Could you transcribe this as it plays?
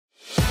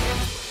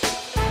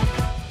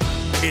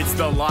It's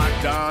the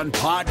Locked On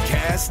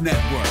Podcast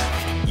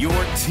Network, your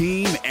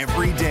team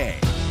every day.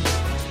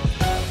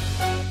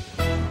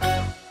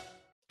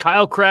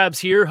 Kyle Krabs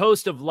here,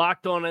 host of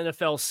Locked On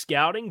NFL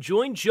Scouting.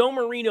 Join Joe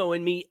Marino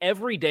and me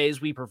every day as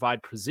we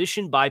provide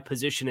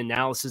position-by-position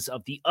analysis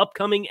of the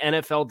upcoming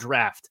NFL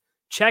Draft.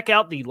 Check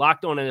out the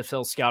Locked On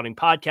NFL Scouting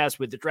podcast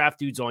with the Draft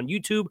Dudes on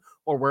YouTube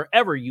or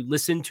wherever you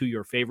listen to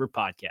your favorite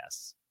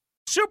podcasts.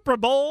 Super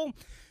Bowl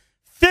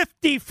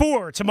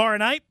 54 tomorrow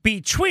night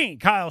between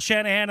Kyle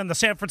Shanahan and the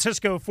San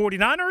Francisco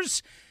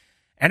 49ers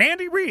and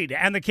Andy Reid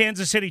and the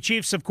Kansas City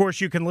Chiefs. Of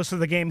course, you can listen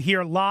to the game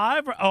here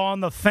live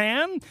on The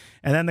Fan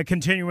and then the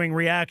continuing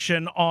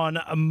reaction on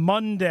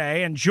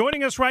Monday. And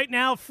joining us right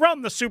now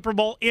from the Super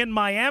Bowl in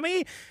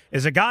Miami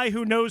is a guy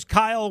who knows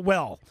Kyle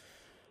well,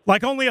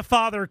 like only a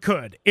father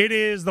could. It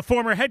is the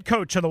former head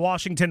coach of the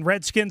Washington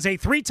Redskins, a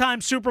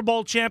three-time Super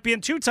Bowl champion,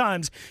 2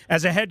 times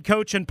as a head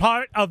coach, and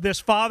part of this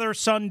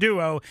father-son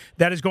duo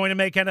that is going to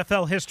make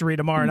NFL history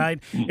tomorrow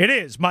night. It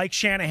is Mike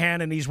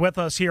Shanahan, and he's with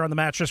us here on the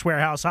Mattress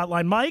Warehouse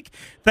Hotline. Mike,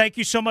 thank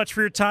you so much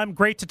for your time.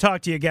 Great to talk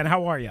to you again.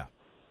 How are you?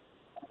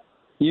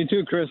 You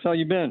too, Chris. How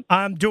you been?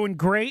 I'm doing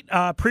great.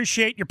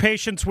 Appreciate your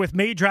patience with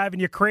me, driving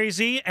you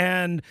crazy,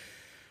 and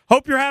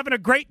hope you're having a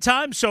great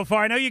time so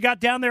far. I know you got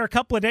down there a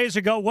couple of days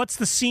ago. What's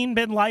the scene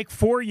been like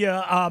for you?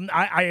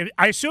 I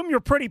assume you're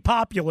pretty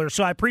popular,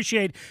 so I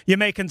appreciate you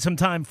making some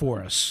time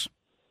for us.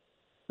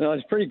 No,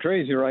 it's pretty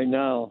crazy right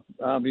now,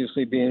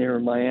 obviously being here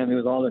in Miami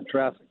with all the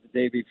traffic the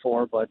day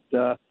before, but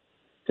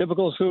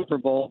typical Super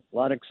Bowl, a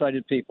lot of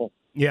excited people.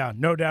 Yeah,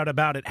 no doubt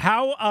about it.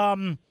 How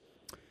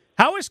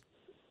is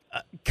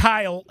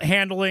Kyle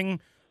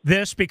handling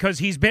this? Because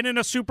he's been in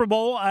a Super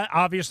Bowl,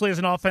 obviously, as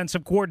an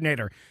offensive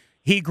coordinator.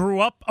 He grew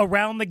up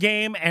around the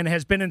game and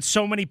has been in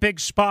so many big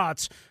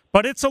spots,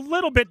 but it's a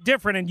little bit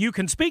different, and you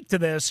can speak to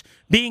this,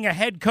 being a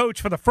head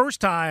coach for the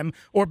first time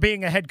or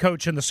being a head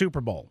coach in the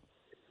Super Bowl.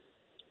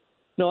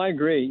 No, I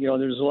agree.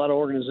 There's a lot of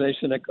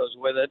organization that goes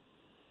with it.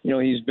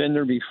 He's been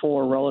there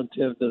before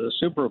relative to the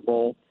Super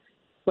Bowl,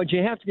 but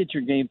you have to get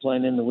your game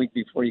plan in the week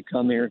before you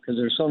come here because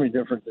there's so many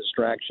different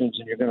distractions,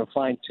 and you're going to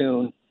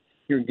fine-tune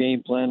your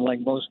game plan like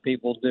most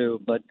people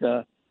do. But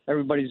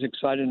everybody's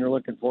excited, and they're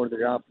looking forward to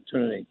the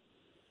opportunity.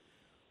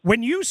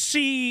 When you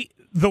see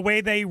the way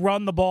they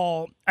run the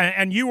ball,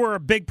 and you were a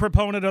big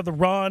proponent of the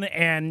run,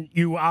 and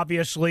you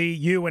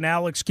and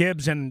Alex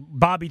Gibbs and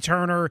Bobby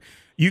Turner,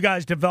 you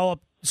guys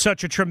developed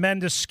such a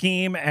tremendous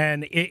scheme,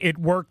 and it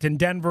worked in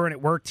Denver, and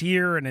it worked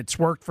here, and it's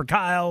worked for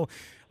Kyle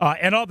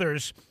and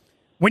others.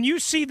 When you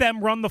see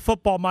them run the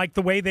football, Mike,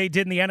 the way they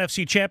did in the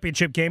NFC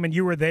Championship game, and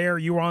you were there,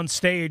 you were on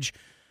stage,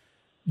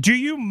 do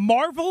you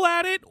marvel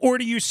at it, or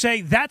do you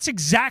say that's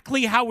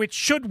exactly how it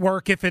should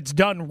work if it's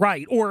done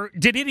right? Or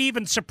did it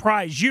even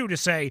surprise you to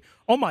say,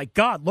 oh, my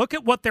God, look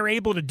at what they're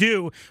able to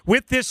do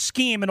with this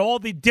scheme and all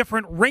the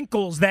different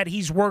wrinkles that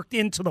he's worked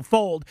into the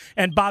fold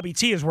and Bobby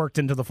T has worked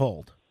into the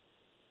fold?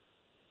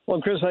 Well,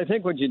 Chris, I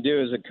think what you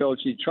do as a coach,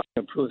 you try to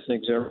improve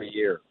things every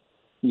year.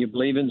 You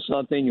believe in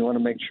something, you want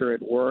to make sure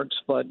it works,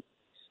 but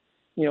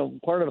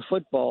part of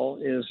football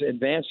is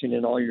advancing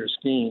in all your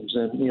schemes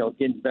and,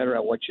 getting better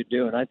at what you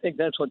do. And I think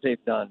that's what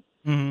they've done.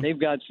 Mm-hmm. They've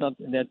got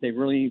something that they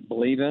really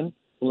believe in,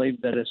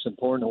 believe that it's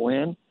important to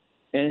win.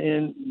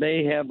 And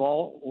they have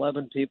all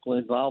 11 people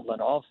involved on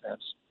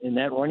offense in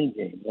that running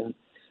game. And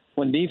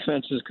when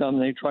defenses come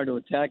and they try to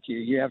attack you,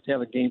 you have to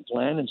have a game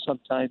plan. And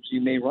sometimes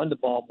you may run the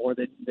ball more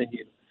than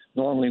you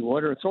normally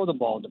would or throw the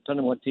ball,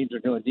 depending on what teams are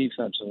doing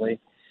defensively.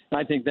 And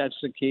I think that's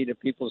the key to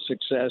people's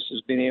success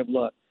is being able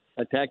to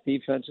attack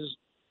defenses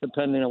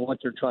depending on what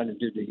they're trying to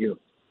do to you.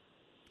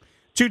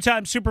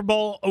 2-time Super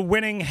Bowl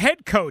winning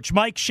head coach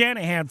Mike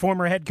Shanahan,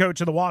 former head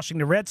coach of the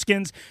Washington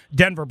Redskins,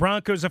 Denver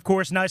Broncos, of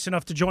course, nice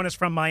enough to join us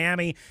from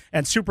Miami,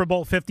 and Super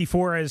Bowl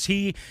 54 as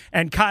he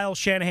and Kyle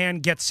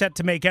Shanahan get set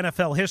to make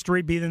NFL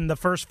history, being the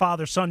first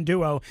father-son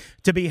duo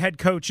to be head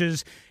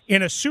coaches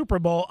in a Super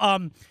Bowl.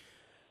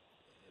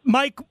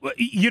 Mike,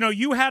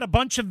 you had a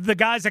bunch of the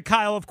guys that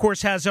Kyle, of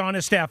course, has on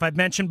his staff. I've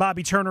mentioned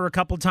Bobby Turner a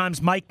couple of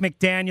times, Mike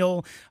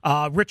McDaniel,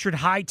 Richard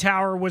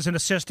Hightower was an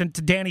assistant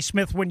to Danny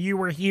Smith when you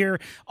were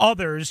here,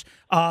 others.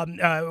 John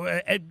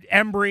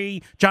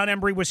Embry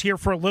was here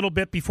for a little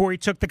bit before he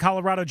took the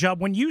Colorado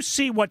job. When you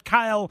see what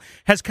Kyle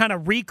has kind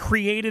of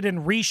recreated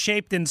and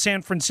reshaped in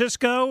San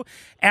Francisco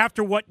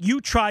after what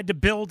you tried to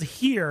build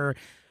here,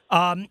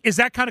 is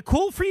that kind of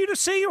cool for you to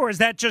see, or is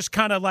that just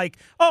kind of like,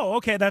 oh,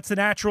 okay, that's the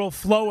natural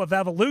flow of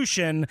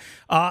evolution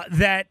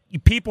that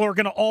people are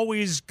going to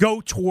always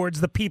go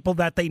towards the people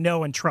that they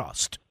know and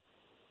trust?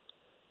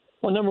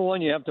 Well, number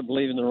one, you have to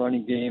believe in the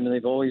running game, and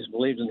they've always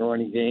believed in the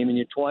running game. And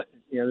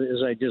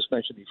as I just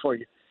mentioned before,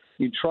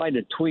 you try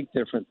to tweak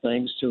different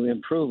things to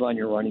improve on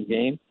your running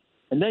game,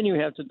 and then you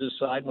have to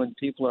decide when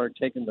people are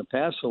taking the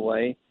pass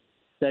away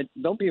that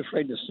don't be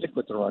afraid to stick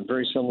with the run.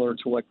 Very similar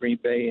to what Green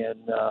Bay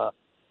and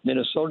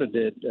Minnesota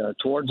did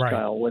towards right.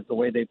 Kyle with the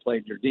way they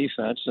played their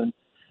defense. And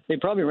they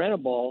probably ran a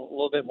ball a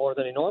little bit more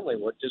than they normally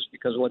would just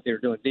because of what they were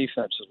doing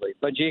defensively.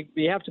 But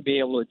you have to be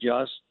able to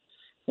adjust.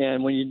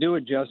 And when you do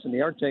adjust and they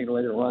are taking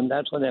away the run,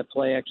 that's when that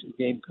play action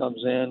game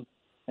comes in.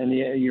 and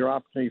your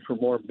opportunity for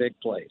more big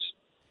plays.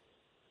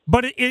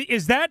 But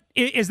is that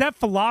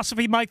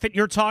philosophy, Mike, that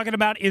you're talking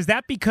about? Is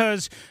that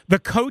because the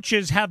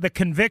coaches have the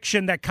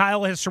conviction that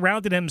Kyle has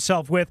surrounded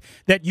himself with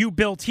that you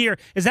built here?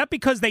 Is that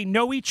because they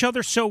know each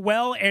other so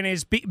well, and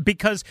is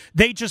because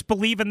they just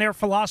believe in their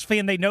philosophy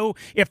and they know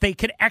if they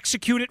can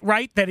execute it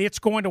right that it's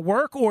going to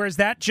work? Or is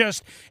that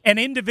just an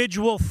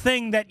individual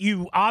thing that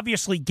you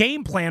obviously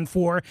game plan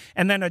for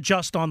and then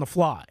adjust on the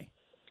fly?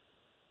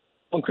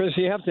 Well, Chris,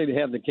 you have to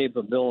have the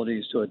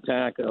capabilities to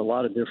attack in a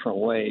lot of different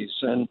ways,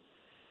 and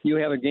you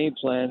have a game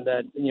plan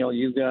that,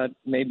 you've got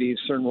maybe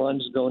certain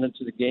runs going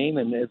into the game,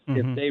 and if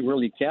they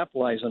really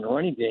capitalize on the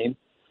running game,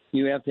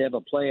 you have to have a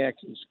play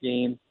action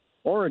scheme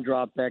or a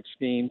drop back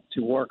scheme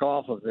to work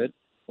off of it,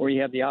 or you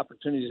have the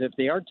opportunities if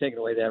they are taking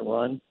away that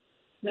run,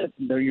 that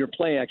your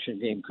play action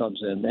game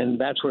comes in,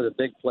 and that's where the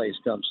big plays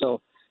come.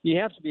 So you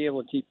have to be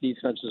able to keep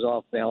defenses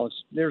off balance.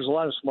 There's a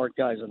lot of smart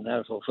guys in the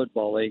National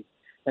Football League,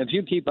 and if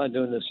you keep on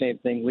doing the same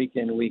thing week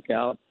in and week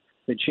out,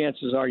 the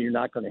chances are you're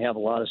not going to have a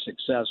lot of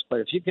success. But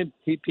if you can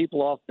keep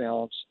people off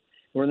balance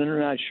where they're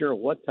not sure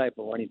what type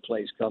of running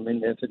plays come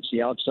in, if it's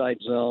the outside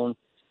zone,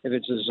 if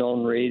it's a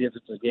zone read, if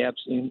it's a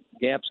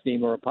gap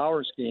scheme or a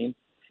power scheme,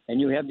 and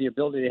you have the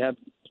ability to have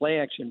play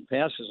action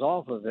passes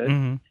off of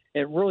it,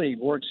 it really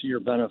works to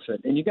your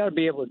benefit. And you got to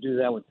be able to do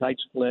that with tight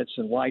splits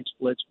and wide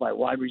splits by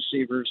wide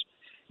receivers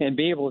and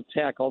be able to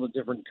attack all the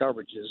different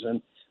coverages.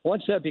 And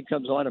once that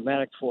becomes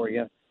automatic for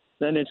you,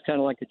 then it's kind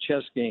of like a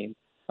chess game.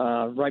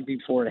 Right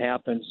before it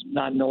happens,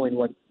 not knowing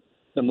what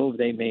the move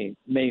they may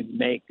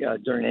make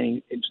during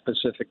any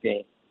specific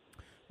game.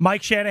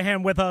 Mike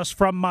Shanahan with us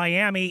from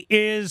Miami.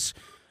 Is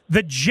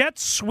the jet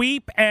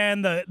sweep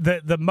and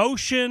the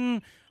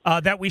motion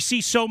that we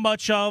see so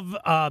much of,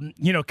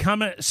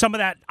 some of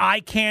that eye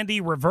candy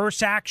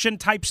reverse action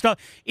type stuff,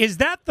 is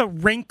that the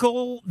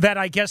wrinkle that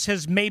I guess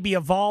has maybe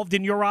evolved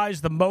in your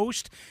eyes the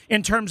most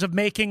in terms of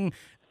making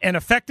an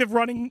effective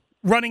running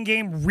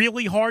game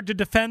really hard to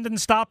defend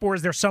and stop, or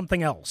is there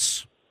something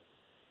else?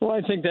 Well, I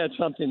think that's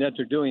something that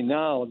they're doing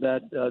now,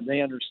 that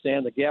they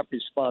understand the gap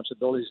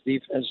responsibilities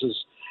defenses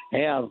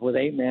have with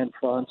 8-man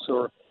fronts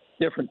or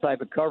different type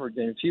of coverage.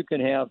 And if you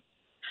can have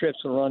trips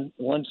around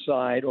one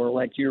side, or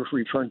like you're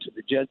referring to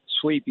the jet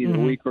sweep, either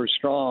weak or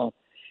strong,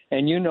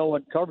 and you know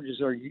what coverages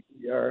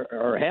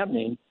are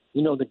happening,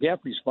 the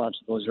gap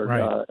responsibilities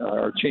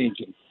are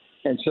changing.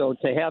 And so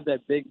to have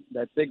that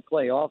big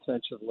play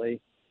offensively,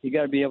 you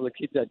got to be able to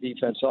keep that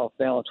defense off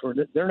balance where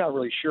they're not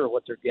really sure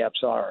what their gaps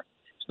are,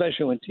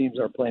 especially when teams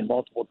are playing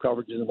multiple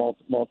coverages and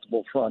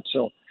multiple fronts.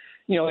 So,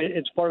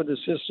 it's part of the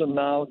system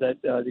now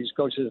that these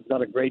coaches have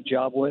done a great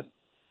job with,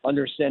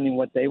 understanding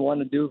what they want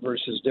to do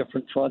versus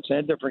different fronts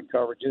and different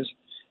coverages,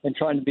 and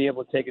trying to be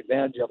able to take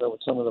advantage of it with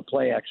some of the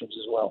play actions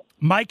as well.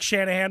 Mike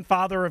Shanahan,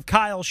 father of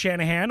Kyle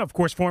Shanahan, of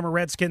course, former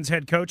Redskins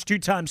head coach,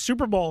 2-time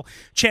Super Bowl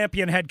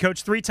champion head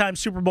coach, 3-time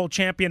Super Bowl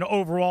champion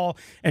overall,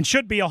 and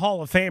should be a Hall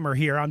of Famer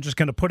here. I'm just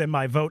going to put in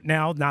my vote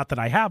now, not that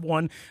I have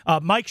one.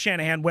 Mike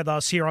Shanahan with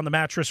us here on the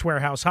Mattress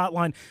Warehouse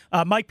Hotline.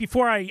 Mike,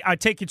 before I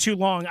take you too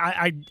long,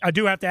 I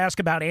do have to ask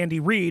about Andy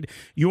Reid.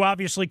 You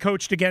obviously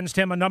coached against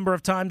him a number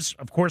of times,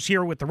 of course,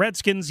 here with the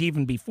Redskins,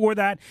 even before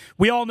that.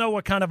 We all know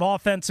what kind of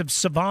offensive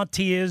savant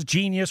he is,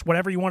 genius,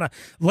 whatever you want to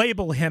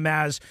label him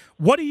as.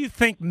 What do you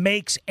think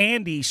makes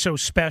Andy so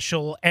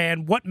special,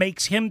 and what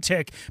makes him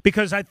tick?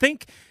 Because I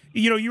think,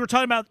 you were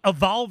talking about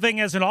evolving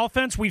as an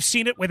offense. We've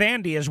seen it with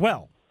Andy as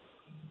well.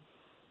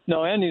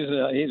 No, Andy's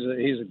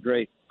he's a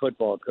great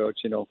football coach,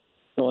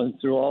 going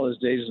through all his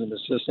days as an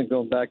assistant,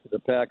 going back to the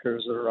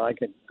Packers, or I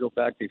can go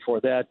back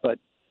before that. But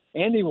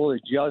Andy will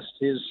adjust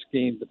his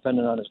scheme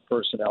depending on his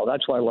personnel.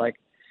 That's what I like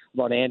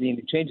about Andy, and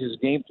he changes his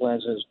game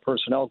plans and his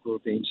personnel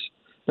groupings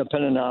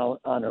depending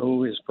on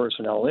who his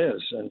personnel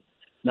is. And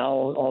now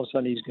all of a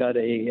sudden he's got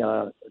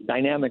a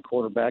dynamic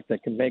quarterback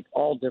that can make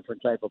all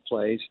different type of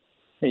plays,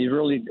 and he's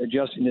really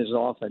adjusting his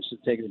offense to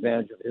take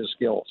advantage of his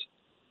skills.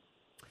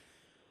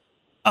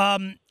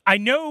 I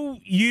know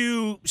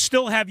you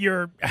still have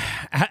your,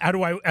 how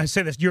do I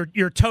say this,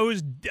 your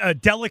toes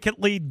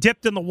delicately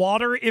dipped in the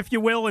water, if you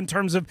will, in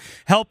terms of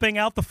helping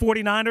out the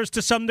 49ers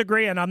to some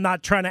degree, and I'm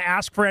not trying to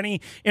ask for any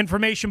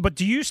information, but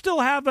do you still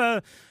have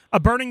a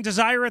burning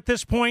desire at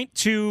this point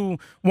to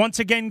once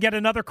again get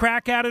another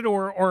crack at it,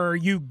 or are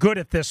you good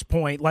at this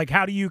point? Like,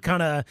 how do you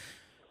kind of,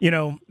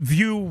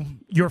 view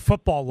your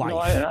football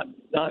life?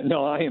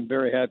 No, I am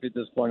very happy at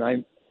this point.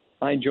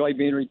 I enjoy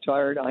being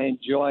retired. I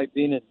enjoy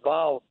being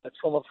involved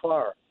from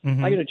afar.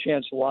 I get a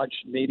chance to watch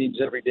meetings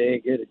every day,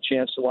 get a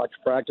chance to watch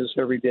practice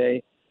every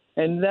day,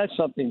 and that's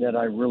something that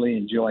I really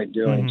enjoy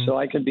doing. So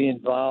I can be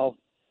involved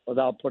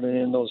without putting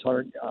in those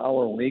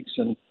 100-hour weeks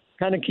and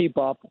kind of keep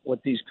up what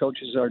these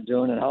coaches are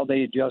doing and how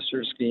they adjust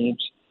their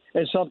schemes.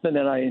 It's something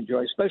that I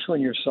enjoy, especially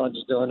when your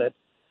son's doing it.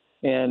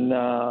 And,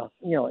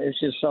 it's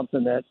just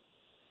something that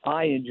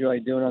I enjoy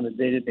doing on a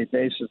day-to-day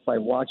basis by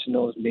watching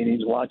those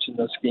meetings, watching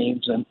the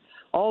schemes. And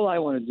all I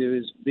want to do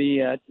is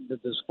be at the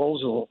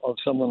disposal of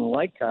someone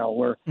like Kyle,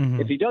 where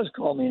if he does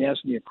call me and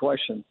ask me a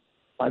question,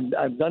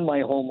 I've done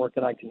my homework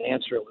and I can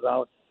answer it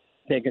without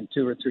taking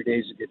 2 or 3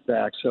 days to get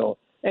back. So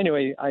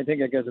anyway, I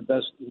think I got the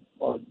best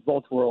of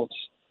both worlds.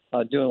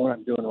 Doing what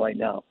I'm doing right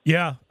now.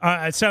 Yeah,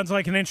 it sounds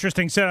like an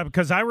interesting setup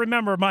because I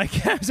remember,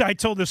 Mike, as I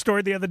told the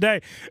story the other day,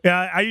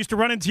 I used to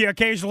run into you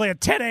occasionally at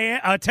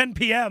 10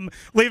 p.m.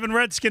 leaving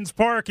Redskins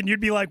Park, and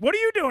you'd be like, what are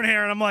you doing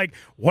here? And I'm like,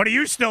 what are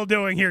you still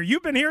doing here?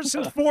 You've been here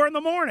since 4 in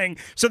the morning.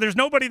 So there's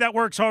nobody that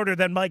works harder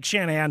than Mike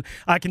Shanahan.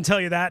 I can tell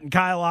you that. And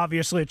Kyle,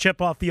 obviously, a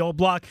chip off the old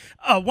block.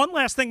 One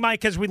last thing,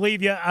 Mike, as we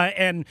leave you,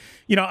 and,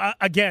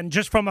 again,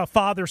 just from a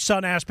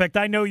father-son aspect,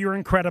 I know you're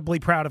incredibly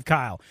proud of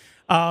Kyle.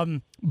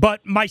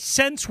 But my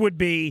sense would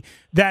be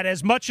that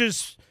as much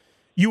as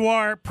you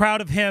are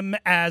proud of him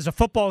as a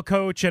football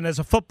coach and as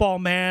a football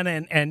man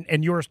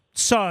and your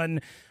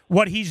son,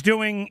 what he's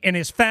doing in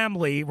his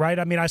family, right?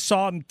 I mean, I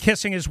saw him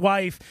kissing his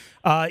wife,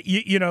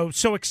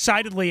 so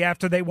excitedly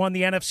after they won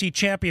the NFC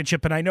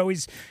Championship. And I know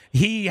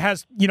he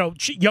has,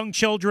 young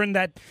children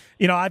that,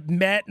 I've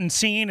met and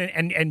seen,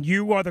 and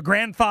you are the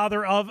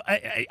grandfather of,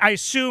 I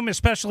assume,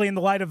 especially in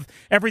the light of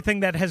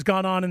everything that has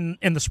gone on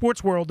in the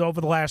sports world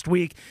over the last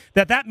week,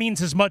 that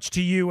means as much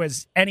to you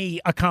as any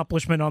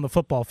accomplishment on the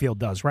football field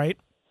does, right?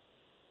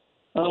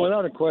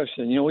 Without a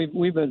question.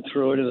 We've been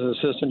through it as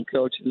assistant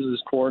coaches, as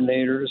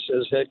coordinators,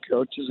 as head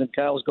coaches, and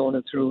Kyle's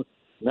going through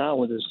now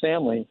with his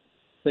family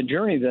the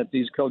journey that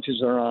these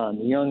coaches are on.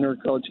 The younger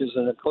coaches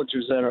and the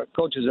coaches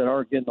that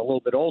are getting a little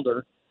bit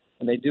older,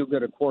 and they do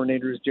get a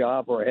coordinator's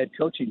job or a head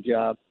coaching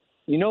job.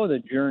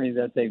 The journey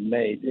that they've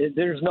made.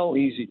 There's no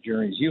easy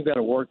journeys. You've got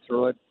to work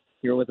through it.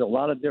 You're with a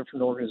lot of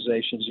different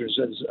organizations. There's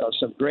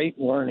some great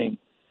learning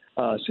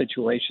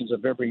situations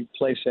of every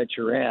place that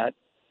you're at.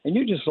 And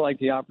you just like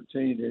the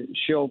opportunity to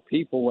show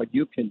people what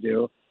you can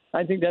do.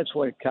 I think that's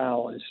what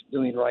Kyle is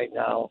doing right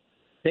now,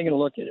 taking a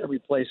look at every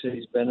place that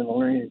he's been and the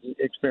learning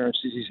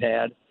experiences he's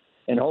had,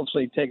 and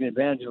hopefully taking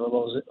advantage of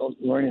those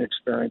learning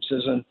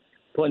experiences and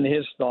putting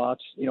his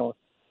thoughts,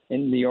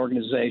 in the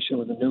organization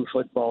with a new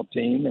football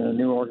team and a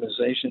new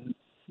organization,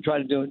 try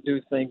to do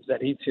things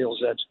that he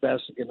feels that's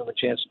best to give him a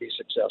chance to be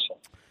successful.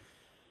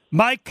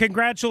 Mike,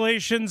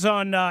 congratulations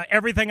on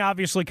everything,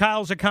 obviously,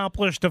 Kyle's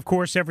accomplished. Of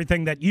course,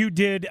 everything that you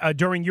did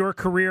during your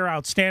career,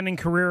 outstanding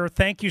career.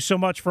 Thank you so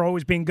much for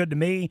always being good to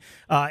me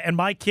and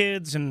my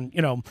kids. And,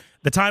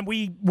 the time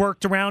we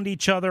worked around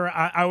each other,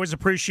 I always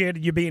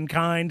appreciated you being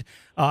kind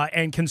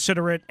and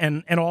considerate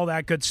and all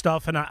that good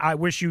stuff. And I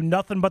wish you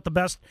nothing but the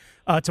best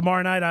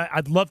tomorrow night.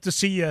 I'd love to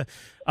see you,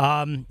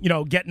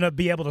 getting to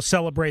be able to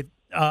celebrate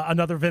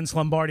another Vince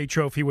Lombardi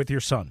trophy with your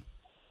son.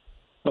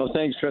 Well,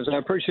 thanks, Chris. I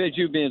appreciate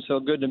you being so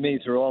good to me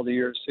through all the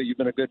years, too. You've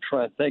been a good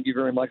friend. Thank you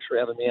very much for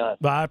having me on.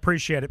 Well, I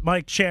appreciate it.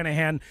 Mike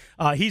Shanahan,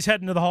 he's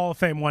heading to the Hall of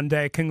Fame one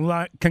day.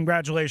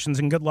 Congratulations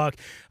and good luck.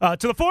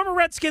 To the former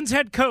Redskins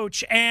head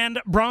coach and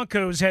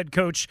Broncos head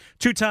coach,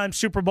 2-time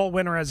Super Bowl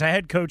winner as a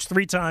head coach,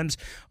 3 times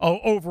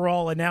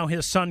overall, and now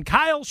his son,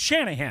 Kyle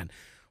Shanahan,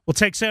 will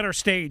take center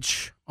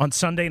stage on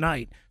Sunday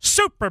night,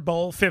 Super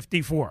Bowl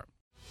 54.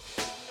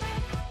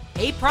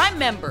 Hey, Prime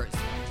members.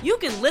 You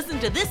can listen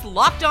to this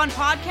Locked On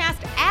podcast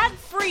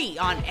ad-free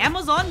on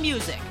Amazon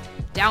Music.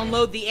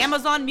 Download the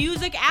Amazon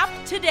Music app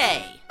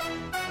today.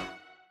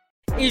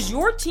 Is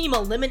your team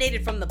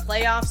eliminated from the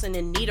playoffs and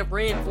in need of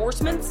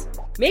reinforcements?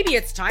 Maybe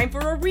it's time for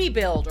a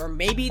rebuild, or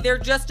maybe they're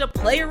just a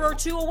player or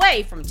two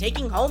away from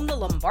taking home the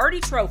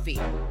Lombardi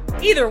Trophy.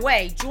 Either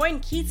way, join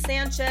Keith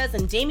Sanchez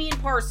and Damian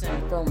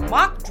Parson for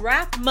Mock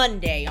Draft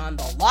Monday on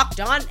the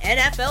Locked On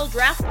NFL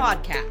Draft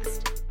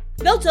Podcast.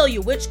 They'll tell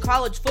you which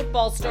college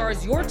football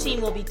stars your team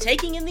will be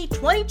taking in the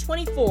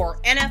 2024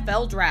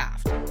 NFL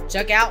Draft.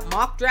 Check out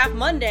Mock Draft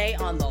Monday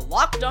on the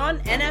Locked On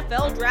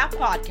NFL Draft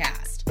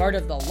Podcast, part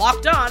of the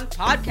Locked On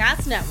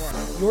Podcast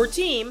Network, your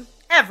team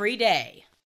every day.